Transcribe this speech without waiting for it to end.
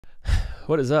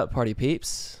What is up, party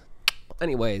peeps?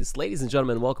 Anyways, ladies and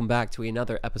gentlemen, welcome back to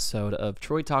another episode of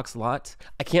Troy Talks a Lot.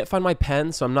 I can't find my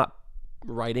pen, so I'm not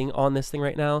writing on this thing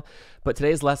right now, but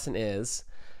today's lesson is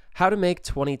how to make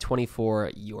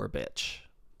 2024 your bitch.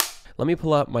 Let me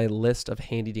pull up my list of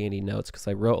handy dandy notes because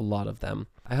I wrote a lot of them.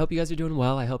 I hope you guys are doing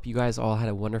well. I hope you guys all had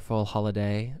a wonderful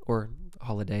holiday, or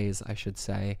holidays, I should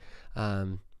say.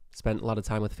 Spent a lot of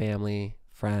time with family,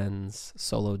 friends,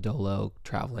 solo dolo,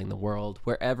 traveling the world,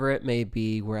 wherever it may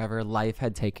be, wherever life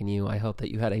had taken you. I hope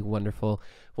that you had a wonderful,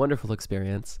 wonderful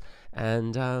experience.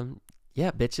 And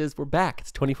yeah, bitches, we're back.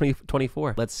 It's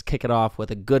 2024. Let's kick it off with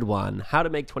a good one. How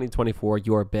to make 2024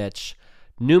 your bitch.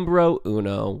 Numero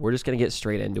uno. We're just going to get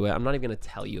straight into it. I'm not even going to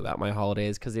tell you about my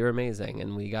holidays because they were amazing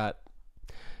and we got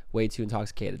way too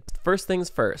intoxicated. First things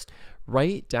first,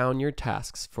 write down your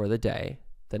tasks for the day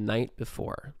the night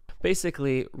before.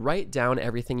 Basically, write down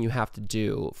everything you have to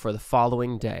do for the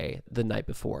following day the night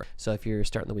before. So if you're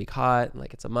starting the week hot,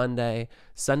 like it's a Monday,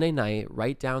 Sunday night,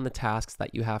 write down the tasks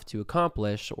that you have to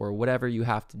accomplish or whatever you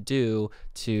have to do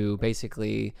to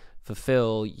basically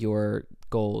fulfill your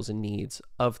goals and needs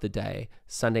of the day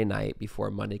Sunday night before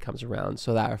Monday comes around.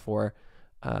 So therefore,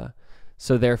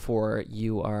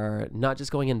 you are not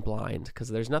just going in blind, because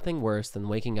there's nothing worse than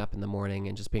waking up in the morning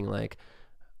and just being like,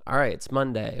 all right, it's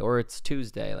Monday or it's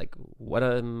Tuesday. Like, what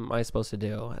am I supposed to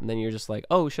do? And then you're just like,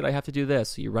 oh, should I have to do this?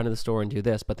 So you run to the store and do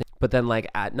this. But then like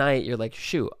at night, you're like,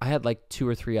 shoot, I had like 2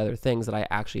 or 3 other things that I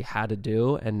actually had to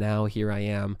do. And now here I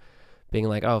am being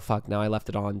like, oh, fuck, now I left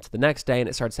it on to the next day, and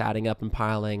it starts adding up and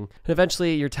piling. And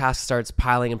eventually your task starts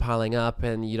piling and piling up,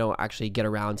 and you don't actually get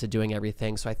around to doing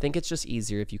everything. So I think it's just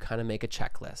easier if you kind of make a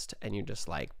checklist and you're just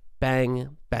like,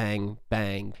 bang, bang,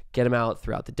 bang. Get them out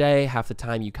throughout the day. Half the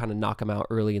time you kind of knock them out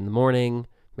early in the morning,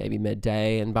 maybe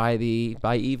midday, and by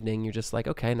evening you're just like,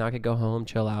 okay, now I could go home,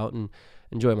 chill out, and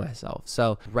enjoy myself.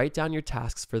 So write down your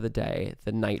tasks for the day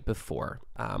the night before.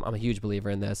 I'm a huge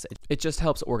believer in this. It just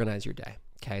helps organize your day.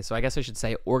 Okay, so I guess I should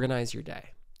say organize your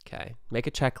day. Okay, make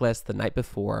a checklist the night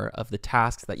before of the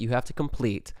tasks that you have to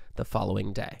complete the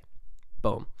following day.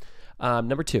 Boom.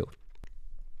 Number 2.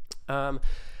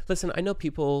 Listen, I know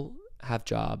people have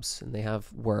jobs and they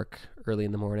have work early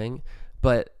in the morning,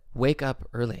 but wake up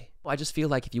early. I just feel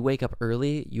like if you wake up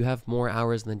early, you have more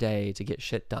hours in the day to get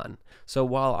shit done. So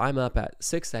while I'm up at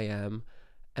 6 a.m.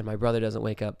 and my brother doesn't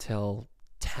wake up till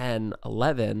 10,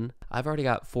 11, I've already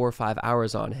got 4 or 5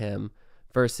 hours on him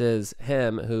versus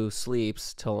him who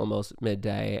sleeps till almost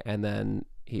midday, and then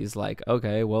he's like,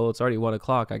 okay, well, it's already 1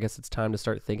 o'clock. I guess it's time to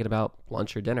start thinking about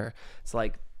lunch or dinner. It's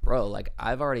like, bro, like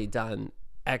I've already done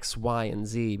X, Y, and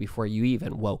Z before you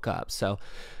even woke up. So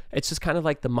it's just kind of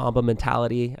like the Mamba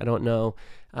mentality. I don't know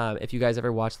if you guys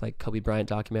ever watched like Kobe Bryant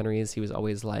documentaries. He was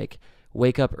always like,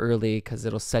 wake up early because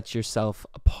it'll set yourself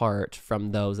apart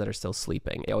from those that are still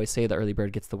sleeping. They always say the early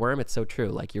bird gets the worm. It's so true.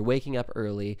 Like you're waking up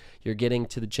early, you're getting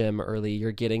to the gym early,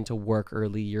 you're getting to work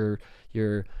early,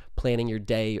 you're planning your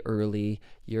day early,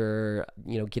 you're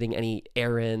getting any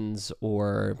errands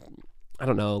or I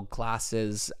don't know,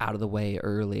 classes out of the way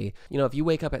early. If you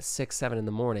wake up at 6, 7 in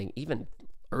the morning, even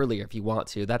earlier if you want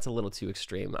to, that's a little too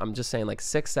extreme. I'm just saying like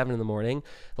 6, 7 in the morning,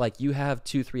 like you have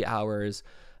 2, 3 hours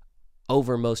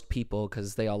over most people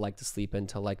because they all like to sleep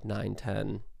until like 9,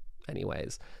 10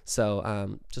 anyways.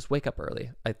 So just wake up early.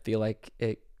 I feel like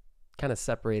it kind of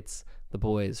separates the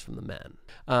boys from the men.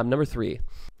 Number 3,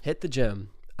 hit the gym.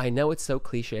 I know it's so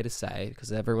cliche to say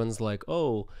because everyone's like,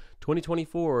 oh,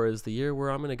 2024 is the year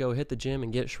where I'm going to go hit the gym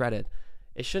and get shredded.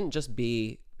 It shouldn't just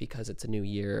be because it's a new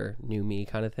year, new me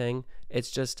kind of thing.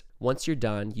 It's just once you're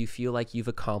done, you feel like you've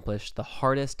accomplished the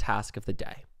hardest task of the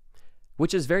day,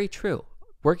 which is very true.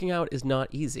 Working out is not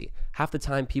easy. Half the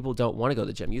time people don't want to go to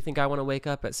the gym. You think I want to wake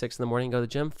up at 6 in the morning and go to the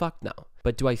gym? Fuck no.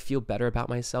 But do I feel better about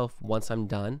myself once I'm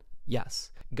done? Yes.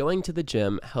 Going to the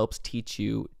gym helps teach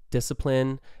you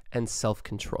discipline and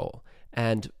self-control.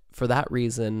 And for that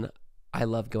reason, I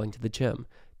love going to the gym.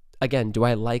 Again, do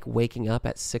I like waking up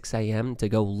at 6 a.m. to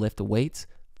go lift weights?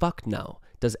 Fuck no.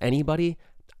 Does anybody?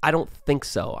 I don't think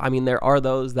so. I mean, there are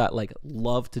those that like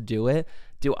love to do it.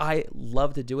 Do I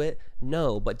love to do it?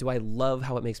 No, but do I love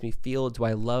how it makes me feel? Do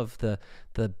I love the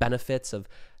benefits of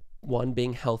 1,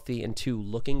 being healthy, and 2,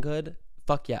 looking good?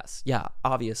 Fuck yes. Yeah,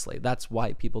 obviously. That's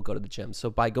why people go to the gym.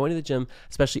 So by going to the gym,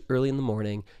 especially early in the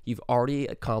morning, you've already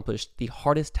accomplished the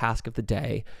hardest task of the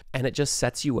day, and it just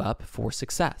sets you up for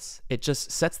success. It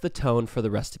just sets the tone for the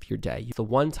rest of your day. The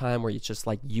one time where it's just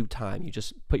like you time. You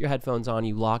just put your headphones on,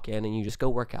 you lock in, and you just go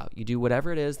work out. You do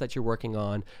whatever it is that you're working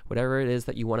on, whatever it is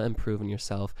that you want to improve in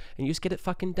yourself, and you just get it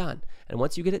fucking done. And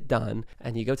once you get it done,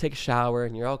 and you go take a shower,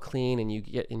 and you're all clean, and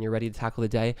you're ready to tackle the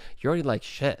day, you're already like,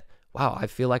 shit, wow, I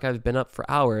feel like I've been up for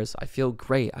hours. I feel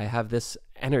great. I have this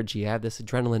energy. I have this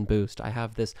adrenaline boost. I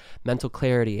have this mental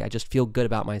clarity. I just feel good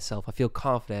about myself. I feel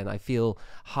confident. I feel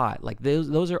hot. Like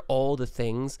those are all the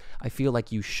things I feel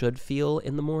like you should feel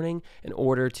in the morning in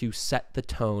order to set the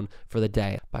tone for the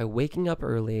day. By waking up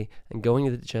early and going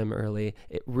to the gym early,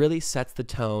 it really sets the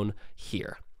tone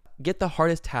here. Get the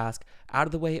hardest task out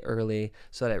of the way early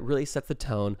so that it really sets the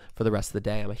tone for the rest of the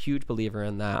day. I'm a huge believer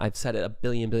in that. I've said it a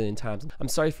billion times. I'm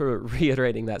sorry for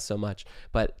reiterating that so much,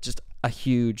 but just a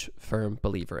huge, firm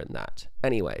believer in that.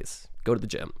 Anyways, go to the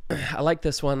gym. I like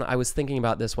this one. I was thinking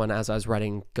about this one as I was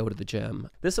writing go to the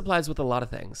gym. This applies with a lot of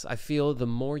things. I feel the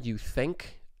more you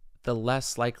think, the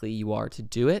less likely you are to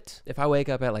do it. If I wake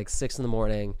up at like 6 in the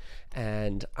morning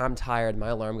and I'm tired, my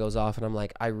alarm goes off and I'm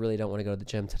like, I really don't want to go to the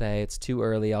gym today. It's too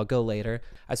early. I'll go later.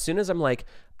 As soon as I'm like,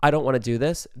 I don't want to do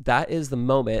this, that is the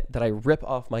moment that I rip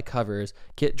off my covers,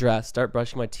 get dressed, start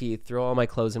brushing my teeth, throw all my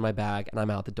clothes in my bag, and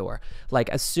I'm out the door. Like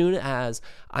as soon as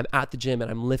I'm at the gym and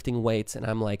I'm lifting weights and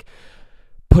I'm like,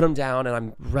 put them down and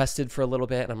I'm rested for a little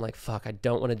bit and I'm like, fuck, I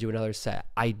don't want to do another set.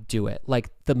 I do it. Like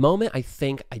the moment I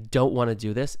think I don't want to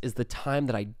do this is the time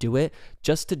that I do it,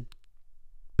 just to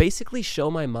basically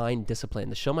show my mind discipline,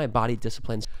 to show my body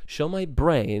discipline, show my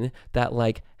brain that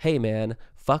like, hey man,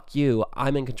 fuck you.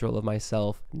 I'm in control of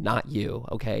myself, not you.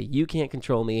 Okay. You can't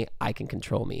control me. I can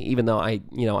control me. Even though I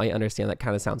understand that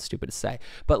kind of sounds stupid to say,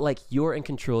 but like you're in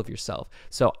control of yourself.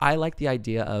 So I like the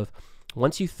idea of,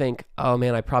 once you think, oh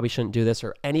man, I probably shouldn't do this,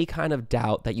 or any kind of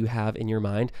doubt that you have in your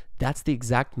mind, that's the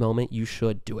exact moment you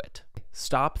should do it.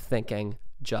 Stop thinking,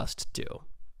 just do.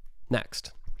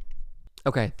 Next.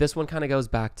 Okay, this one kind of goes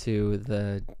back to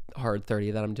the hard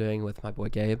 30 that I'm doing with my boy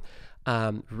Gabe.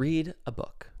 Read a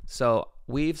book. So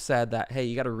we've said that, hey,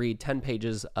 you got to read 10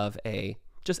 pages of a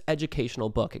just educational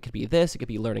book. It could be this, it could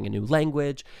be learning a new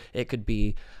language, it could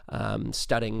be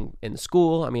studying in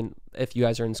school. I mean, if you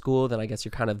guys are in school, then I guess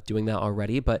you're kind of doing that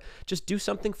already, but just do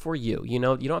something for you. You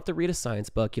know, you don't have to read a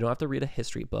science book, you don't have to read a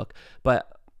history book,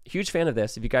 but huge fan of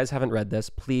this. If you guys haven't read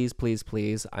this, please,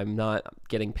 I'm not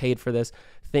getting paid for this.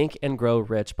 Think and Grow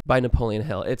Rich by Napoleon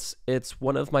Hill. It's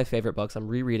one of my favorite books. I'm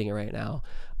rereading it right now.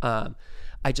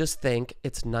 I just think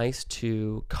it's nice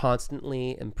to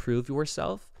constantly improve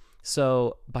yourself.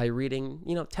 So by reading,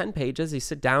 10 pages, you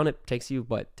sit down, it takes you,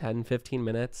 10, 15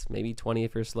 minutes, maybe 20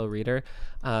 if you're a slow reader.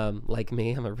 Like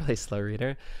me, I'm a really slow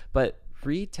reader. But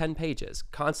read 10 pages,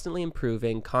 constantly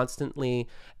improving, constantly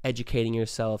educating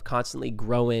yourself, constantly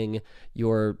growing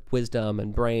your wisdom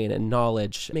and brain and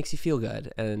knowledge. It makes you feel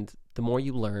good. And the more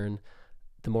you learn,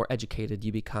 the more educated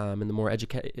you become. And the more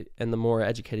educated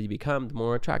you become, the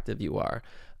more attractive you are.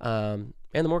 And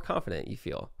the more confident you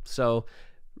feel. So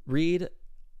read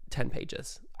 10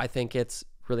 pages. I think it's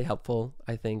really helpful.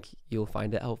 I think you'll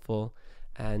find it helpful.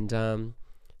 And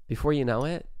before you know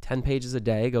it, 10 pages a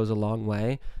day goes a long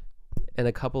way. In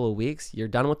a couple of weeks, you're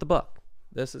done with the book.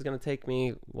 This is going to take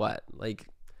me,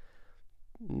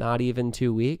 not even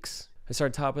 2 weeks. I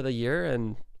started top of the year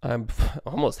and I'm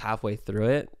almost halfway through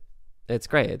it. It's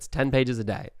great. It's 10 pages a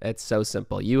day. It's so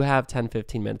simple. You have 10,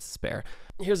 15 minutes to spare.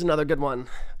 Here's another good one.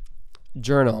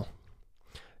 Journal.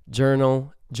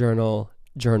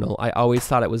 I always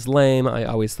thought it was lame. I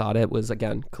always thought it was,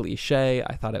 again, cliche.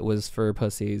 I thought it was for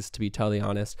pussies, to be totally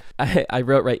honest. I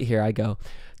wrote right here, I go,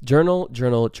 journal.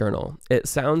 It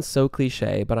sounds so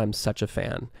cliche, but I'm such a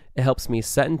fan. It helps me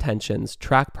set intentions,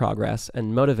 track progress,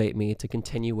 and motivate me to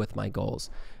continue with my goals.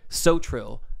 So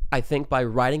true. I think by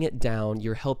writing it down,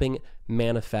 you're helping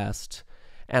manifest.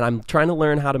 And I'm trying to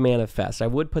learn how to manifest. I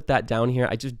would put that down here.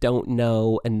 I just don't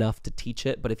know enough to teach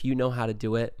it. But if you know how to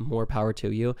do it, more power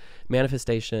to you.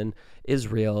 Manifestation is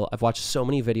real. I've watched so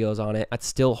many videos on it. It's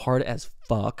still hard as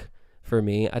fuck for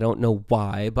me. I don't know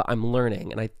why, but I'm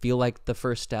learning. And I feel like the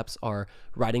first steps are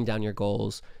writing down your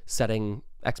goals, setting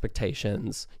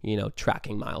expectations,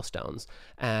 tracking milestones.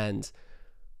 And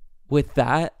with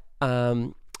that,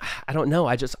 I don't know.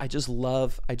 I just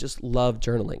love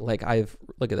journaling.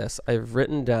 Look at this. I've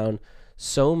written down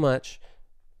so much.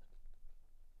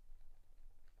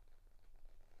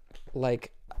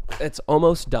 It's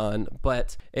almost done,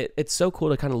 but it's so cool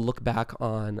to kind of look back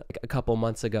on a couple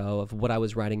months ago of what I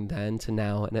was writing then to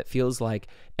now. And it feels like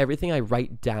everything I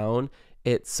write down,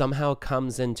 it somehow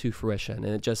comes into fruition,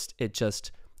 and it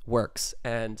just works.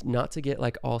 And not to get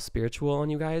all spiritual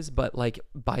on you guys, but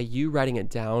by you writing it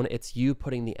down, it's you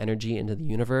putting the energy into the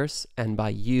universe, and by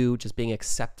you just being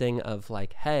accepting of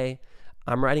hey,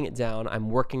 I'm writing it down. I'm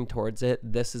working towards it.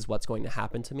 This is what's going to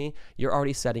happen to me. You're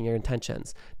already setting your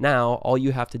intentions. Now, all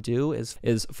you have to do is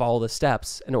follow the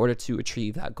steps in order to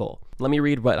achieve that goal. Let me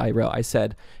read what I wrote. I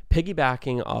said,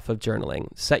 piggybacking off of journaling,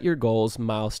 set your goals,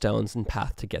 milestones, and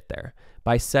path to get there.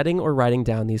 By setting or writing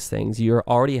down these things, you're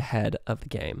already ahead of the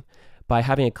game. By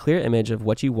having a clear image of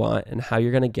what you want and how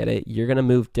you're going to get it, you're going to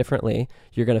move differently.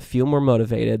 You're going to feel more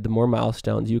motivated the more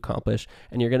milestones you accomplish,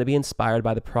 and you're going to be inspired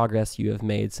by the progress you have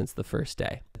made since the first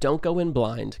day. Don't go in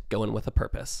blind, go in with a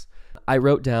purpose. I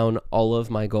wrote down all of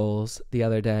my goals the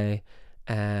other day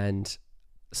and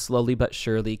slowly but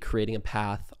surely creating a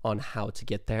path on how to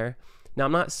get there. Now,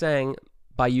 I'm not saying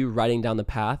by you writing down the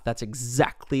path, that's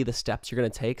exactly the steps you're going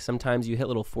to take. Sometimes you hit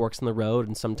little forks in the road,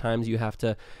 and sometimes you have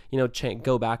to,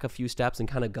 go back a few steps and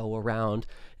kind of go around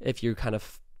if you kind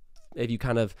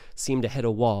of seem to hit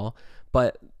a wall.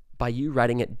 But by you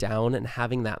writing it down and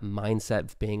having that mindset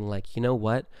of being like, you know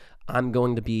what, I'm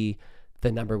going to be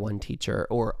the number one teacher,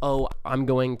 or, oh, I'm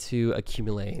going to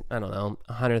accumulate, I don't know,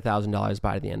 $100,000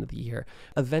 by the end of the year.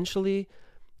 Eventually,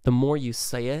 the more you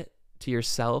say it to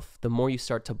yourself, the more you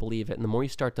start to believe it. And the more you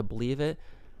start to believe it,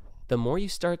 the more you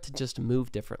start to just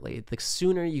move differently. The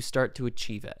sooner you start to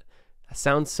achieve it. That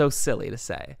sounds so silly to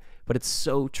say, but it's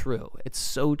so true. It's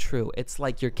so true. It's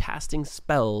like you're casting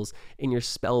spells in your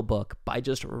spell book by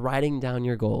just writing down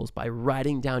your goals, by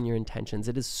writing down your intentions.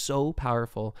 It is so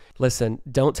powerful. Listen,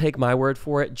 don't take my word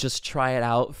for it. Just try it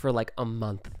out for like a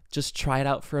month. Just try it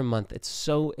out for a month. It's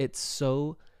so,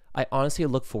 I honestly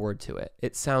look forward to it.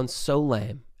 It sounds so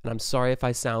lame. And I'm sorry if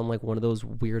I sound like one of those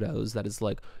weirdos that is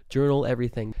like, journal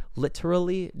everything.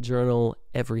 Literally journal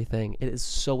everything. It is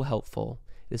so helpful.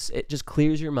 It just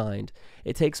clears your mind.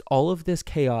 It takes all of this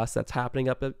chaos that's happening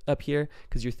up here,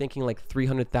 because you're thinking like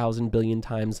 300,000 billion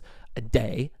times a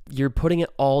day. You're putting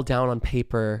it all down on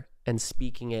paper and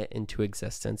speaking it into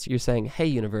existence. You're saying, hey,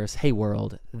 universe, hey,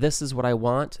 world, this is what I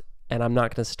want, and I'm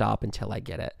not going to stop until I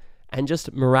get it. And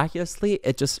just miraculously,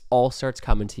 it just all starts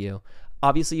coming to you.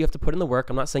 Obviously, you have to put in the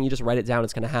work. I'm not saying you just write it down.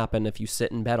 It's going to happen if you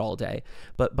sit in bed all day.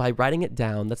 But by writing it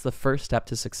down, that's the first step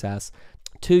to success.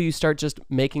 2, you start just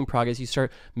making progress. You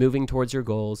start moving towards your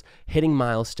goals, hitting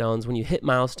milestones. When you hit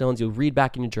milestones, you'll read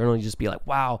back in your journal. You just be like,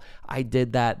 wow, I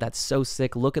did that. That's so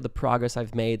sick. Look at the progress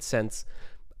I've made since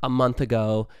a month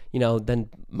ago. Then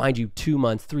mind you, 2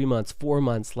 months, 3 months, 4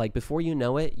 months. Like before you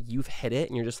know it, you've hit it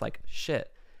and you're just like,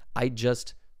 shit, I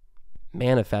just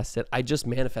manifested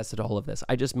all of this.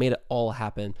 I just made it all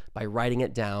happen by writing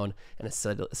it down in a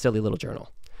silly little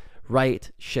journal.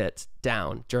 Write shit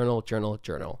down. Journal.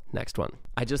 Next one.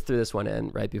 I just threw this one in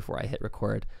right before I hit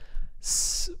record.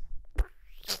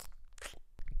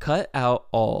 Cut out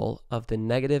all of the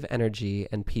negative energy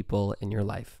and people in your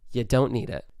life. You don't need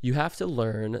it. You have to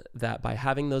learn that by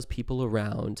having those people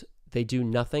around, they do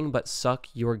nothing but suck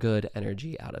your good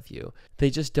energy out of you. They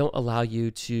just don't allow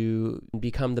you to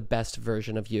become the best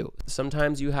version of you.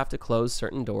 Sometimes you have to close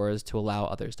certain doors to allow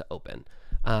others to open.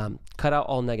 Cut out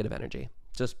all negative energy.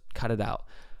 Just cut it out.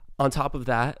 On top of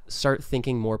that, start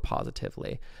thinking more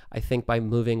positively. I think by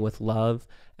moving with love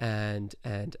and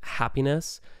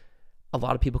happiness, a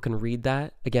lot of people can read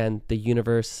that. Again, the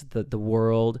universe, the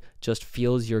world just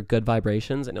feels your good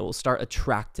vibrations, and it will start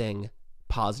attracting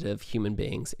positive human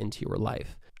beings into your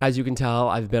life. As you can tell,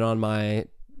 I've been on my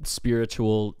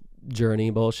spiritual journey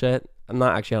bullshit. I'm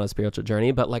not actually on a spiritual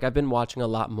journey, but like I've been watching a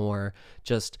lot more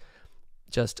just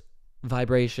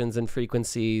vibrations and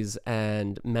frequencies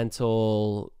and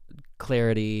mental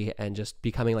clarity and just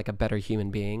becoming like a better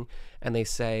human being. And they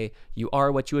say you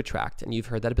are what you attract, and you've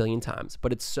heard that a billion times,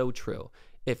 but it's so true.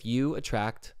 If you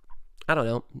attract, I don't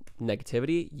know,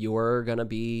 negativity, you're gonna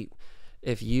be,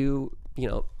 if you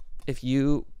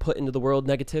put into the world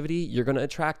negativity, you're going to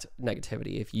attract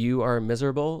negativity. If you are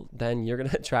miserable, then you're going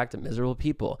to attract miserable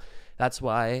people. That's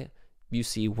why you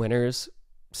see winners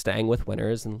staying with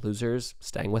winners and losers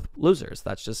staying with losers.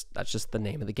 That's just the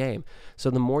name of the game. So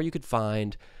the more you could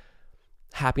find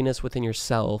happiness within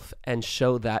yourself and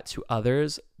show that to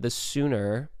others, the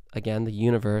sooner, again, the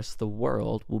universe, the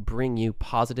world will bring you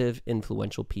positive,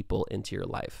 influential people into your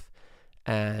life.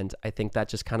 And I think that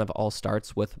just kind of all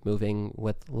starts with moving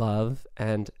with love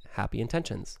and happy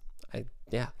intentions.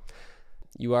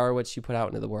 You are what you put out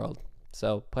into the world.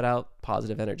 So put out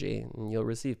positive energy and you'll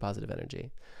receive positive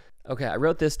energy. Okay, I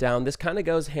wrote this down. This kind of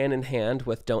goes hand in hand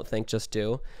with don't think, just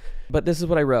do. But this is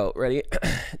what I wrote. Ready?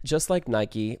 Just like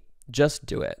Nike, just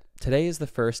do it. Today is the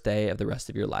first day of the rest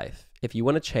of your life. If you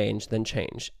want to change, then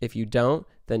change. If you don't,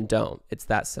 then don't. It's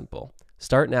that simple.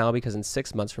 Start now, because in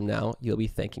 6 months from now, you'll be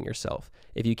thanking yourself.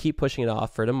 If you keep pushing it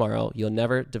off for tomorrow, you'll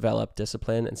never develop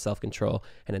discipline and self-control.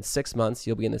 And in 6 months,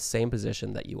 you'll be in the same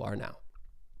position that you are now.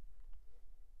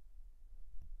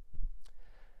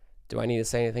 Do I need to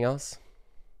say anything else?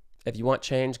 If you want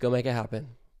change, go make it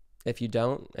happen. If you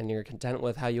don't, and you're content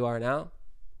with how you are now,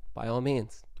 by all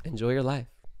means, enjoy your life.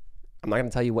 I'm not going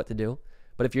to tell you what to do,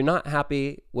 but if you're not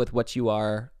happy with what you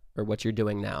are or what you're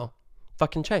doing now,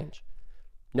 fucking change.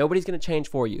 Nobody's going to change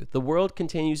for you. The world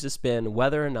continues to spin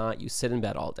whether or not you sit in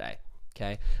bed all day,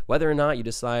 okay? Whether or not you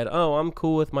decide, oh, I'm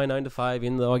cool with my 9 to 5,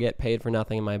 even though I get paid for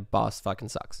nothing and my boss fucking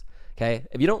sucks, okay?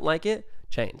 If you don't like it,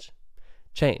 change.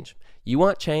 Change. You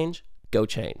want change? Go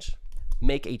change.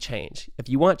 Make a change. If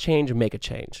you want change, make a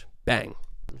change. Bang.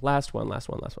 Last one.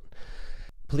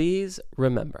 Please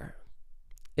remember,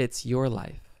 it's your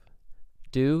life.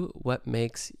 Do what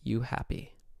makes you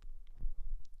happy.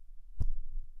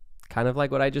 Kind of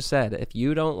like what I just said. If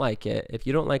you don't like it, if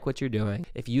you don't like what you're doing,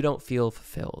 if you don't feel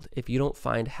fulfilled, if you don't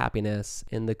find happiness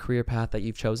in the career path that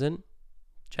you've chosen,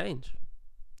 change.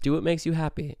 Do what makes you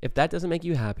happy. If that doesn't make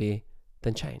you happy,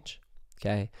 then change.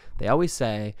 Okay? They always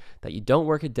say that you don't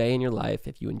work a day in your life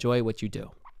if you enjoy what you do.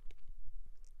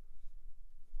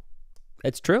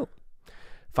 It's true.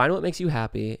 Find what makes you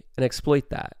happy and exploit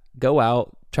that. Go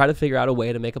out, try to figure out a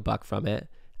way to make a buck from it,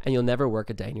 and you'll never work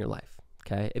a day in your life.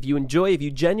 Okay? If you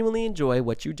genuinely enjoy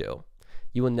what you do,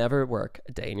 you will never work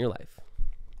a day in your life.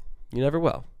 You never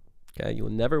will. Okay? You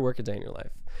will never work a day in your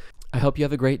life. I hope you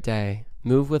have a great day.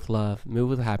 Move with love, move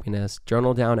with happiness,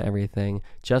 journal down everything.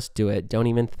 Just do it. Don't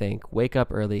even think. Wake up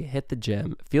early, hit the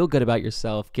gym, feel good about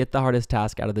yourself, get the hardest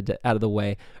task out of the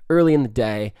way early in the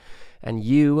day, and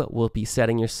you will be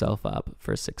setting yourself up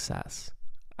for success.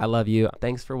 I love you.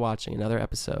 Thanks for watching another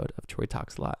episode of Troy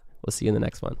Talks a Lot. We'll see you in the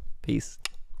next one. Peace.